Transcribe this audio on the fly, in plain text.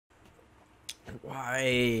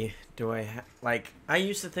Why do like, I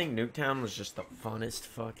used to think Nuketown was just the funnest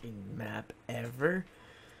fucking map ever.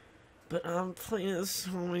 But I'm playing it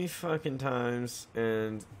so many fucking times,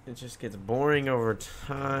 and it just gets boring over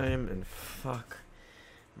time, and fuck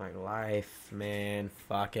my life, man.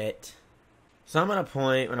 Fuck it. So I'm at a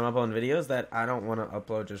point when I'm uploading videos that I don't want to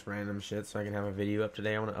upload just random shit so I can have a video up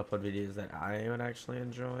today. I want to upload videos that I would actually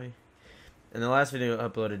enjoy. And the last video I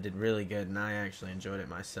uploaded did really good, and I actually enjoyed it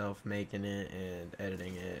myself, making it and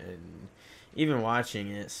editing it and even watching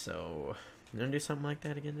it. So I'm gonna do something like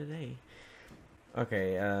that again today.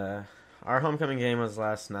 Okay, our homecoming game was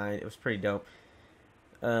last night. It was pretty dope.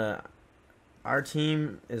 Our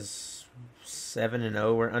team is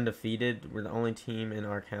 7-0. We're undefeated. We're the only team in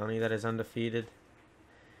our county that is undefeated.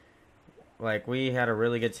 Like, we had a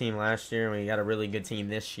really good team last year, and we got a really good team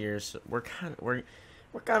this year. So we're kind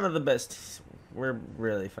of the best. We're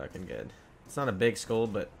really fucking good. It's not a big school,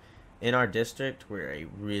 but in our district, we're a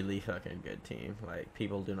really fucking good team. Like,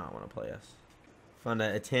 people do not want to play us. Fun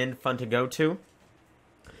to attend, fun to go to.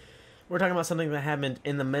 We're talking about something that happened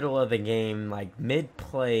in the middle of the game, like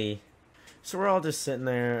mid-play. So we're all just sitting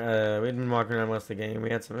there. We'd been walking around most of the game. We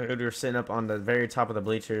were sitting up on the very top of the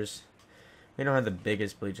bleachers. We don't have the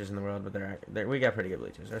biggest bleachers in the world, but we got pretty good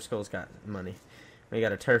bleachers. Our school's got money. We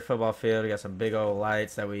got a turf football field. We got some big old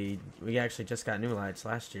lights that we actually just got new lights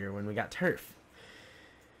last year when we got turf.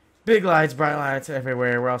 Big lights, bright lights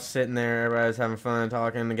everywhere. We're all sitting there. Everybody's having fun,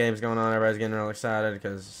 talking. The game's going on. Everybody's getting real excited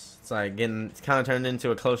because it's kind of turned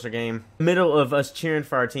into a closer game. Middle of us cheering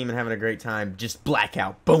for our team and having a great time, just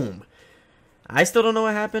blackout. Boom. I still don't know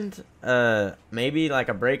what happened. Maybe like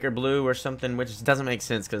a breaker blew or something, which doesn't make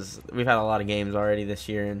sense because we've had a lot of games already this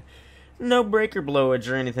year and no breaker blowage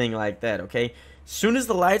or anything like that, okay? Soon as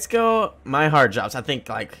the lights go, my heart drops. I think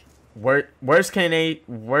like worst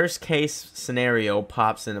case scenario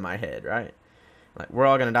pops into my head, right? Like, we're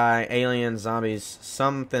all gonna die, aliens, zombies,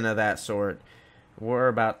 something of that sort. We're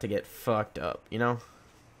about to get fucked up, you know?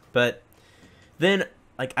 But then,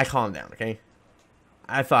 like, I calmed down, okay?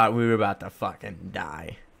 I thought we were about to fucking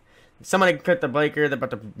die. Somebody cut the breaker, they're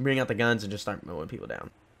about to bring out the guns and just start mowing people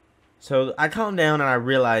down. So I calmed down and I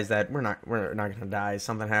realized that we're not gonna die.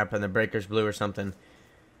 Something happened, the breakers blew or something.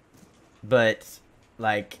 But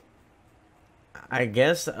like, I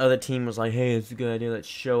guess the other team was like, "Hey, it's a good idea. Let's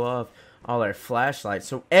show off all our flashlights."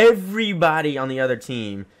 So everybody on the other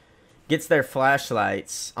team gets their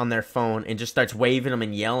flashlights on their phone and just starts waving them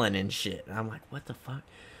and yelling and shit. And I'm like, "What the fuck?"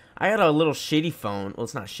 I got a little shitty phone. Well,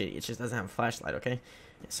 it's not shitty. It just doesn't have a flashlight, okay?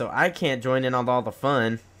 So I can't join in on all the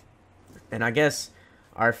fun. And I guess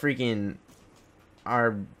our team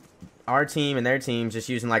and their team just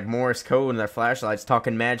using like Morse code and their flashlights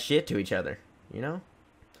talking mad shit to each other, you know?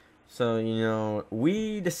 So, you know,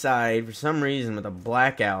 we decide for some reason with a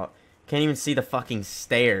blackout, can't even see the fucking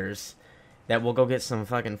stairs, that we'll go get some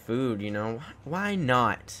fucking food, you know? Why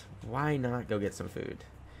not? Why not go get some food?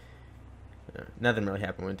 Nothing really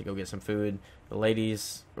happened. We went to go get some food. The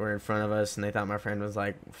ladies were in front of us, and they thought my friend was,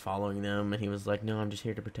 like, following them, and he was like, "No, I'm just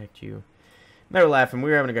here to protect you." They were laughing.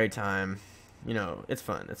 We were having a great time. You know, it's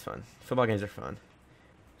fun. It's fun. Football games are fun.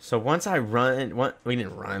 So once I we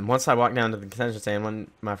didn't run. Once I walked down to the concession stand, one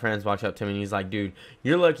of my friends walked up to me, and he's like, "Dude,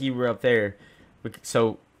 you're lucky you were up there."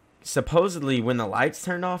 So supposedly when the lights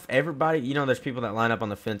turned off, everybody, you know, there's people that line up on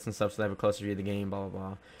the fence and stuff so they have a closer view of the game, blah,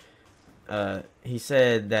 blah, blah. He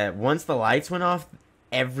said that once the lights went off,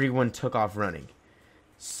 everyone took off running.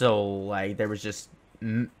 So, like, there was just...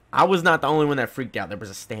 I was not the only one that freaked out. There was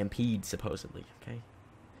a stampede, supposedly, okay?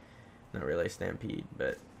 Not really a stampede,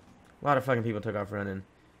 but a lot of fucking people took off running.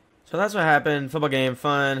 So that's what happened. Football game,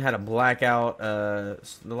 fun. Had a blackout. The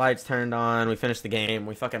lights turned on. We finished the game.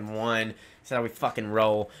 We fucking won. That's how we fucking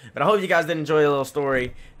roll. But I hope you guys did enjoy the little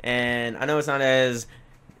story. And I know it's not as...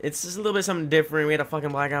 It's just a little bit something different. We had a fucking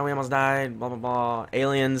blackout. We almost died. Blah, blah, blah.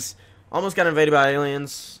 Aliens. Almost got invaded by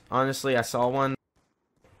aliens. Honestly, I saw one.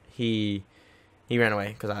 He ran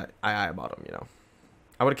away because I eyeballed him, you know.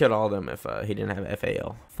 I would have killed all of them if he didn't have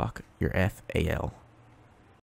FAL. Fuck your FAL.